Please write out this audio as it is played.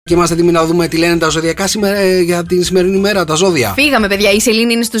Και είμαστε έτοιμοι να δούμε τι λένε τα ζωδιακά σήμερα για την σημερινή ημέρα, τα ζώδια. Φύγαμε, παιδιά. Η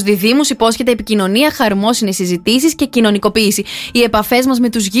Σελήνη είναι στους διδύμους, υπόσχεται επικοινωνία, χαρμόσυνες συζητήσεις και κοινωνικοποίηση. Οι επαφές μας με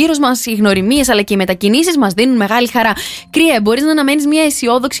τους γύρω μας, οι γνωριμίες αλλά και οι μετακινήσεις μας δίνουν μεγάλη χαρά. Κρύε, μπορείς να αναμένεις μια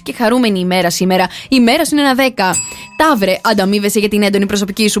αισιόδοξη και χαρούμενη ημέρα σήμερα. Η μέρα σου είναι ένα 10. Ταύρε, ανταμείβεσαι για την έντονη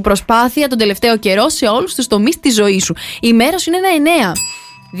προσωπική σου προσπάθεια τον τελευταίο καιρό σε όλους τους τομείς της ζωής σου. Η μέρα σου είναι ένα 9.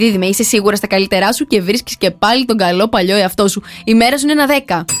 Δίδυμε, είσαι σίγουρα στα καλύτερά σου και βρίσκεις και πάλι τον καλό παλιό εαυτό σου. Η μέρα σου είναι ένα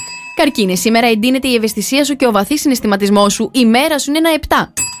 10. Καρκίνε, σήμερα εντείνεται η ευαισθησία σου και ο βαθύς συναισθηματισμός σου. Η μέρα σου είναι ένα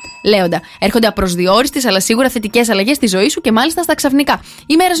 7. Λέοντα, έρχονται απροσδιόριστες αλλά σίγουρα θετικές αλλαγές στη ζωή σου και μάλιστα στα ξαφνικά.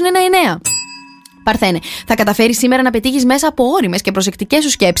 Η μέρα σου είναι ένα 9. Παρθένε, θα καταφέρεις σήμερα να πετύχεις μέσα από ώριμες και προσεκτικές σου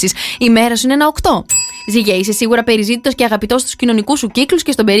σκέψεις. Η μέρα σου είναι ένα 8. Ζυγέ, είσαι σίγουρα περιζήτητος και αγαπητός στους κοινωνικούς σου κύκλους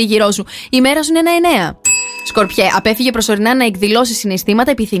και στον περίγυρό σου. Η μέρα σου είναι ένα 9. Σκορπιέ, απέφυγε προσωρινά να εκδηλώσεις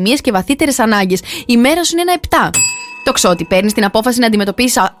συναισθήματα, επιθυμίες και βαθύτερες ανάγκες. Η μέρα σου είναι ένα 7. Τοξότη, παίρνεις την απόφαση να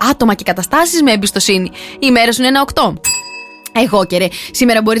αντιμετωπίσεις άτομα και καταστάσεις με εμπιστοσύνη. Η μέρα σου είναι ένα 8. Εγώ και ρε,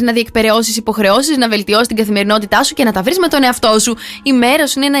 σήμερα μπορείς να διεκπεραιώσεις υποχρεώσεις, να βελτιώσεις την καθημερινότητά σου και να τα βρεις με τον εαυτό σου. Η μέρα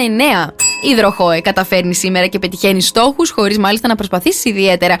σου είναι ένα 9. Υδροχόε, καταφέρνεις σήμερα και πετυχαίνεις στόχους χωρίς μάλιστα να προσπαθήσεις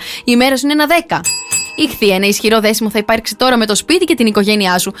ιδιαίτερα. Η μέρα σου είναι ένα 10. Ιχθύ, ένα ισχυρό δέσιμο θα υπάρξει τώρα με το σπίτι και την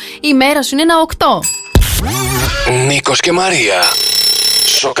οικογένειά σου. Η μέρα σου είναι ένα 8. Νίκος και Μαρία.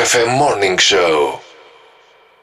 Σοκ FM Morning Show.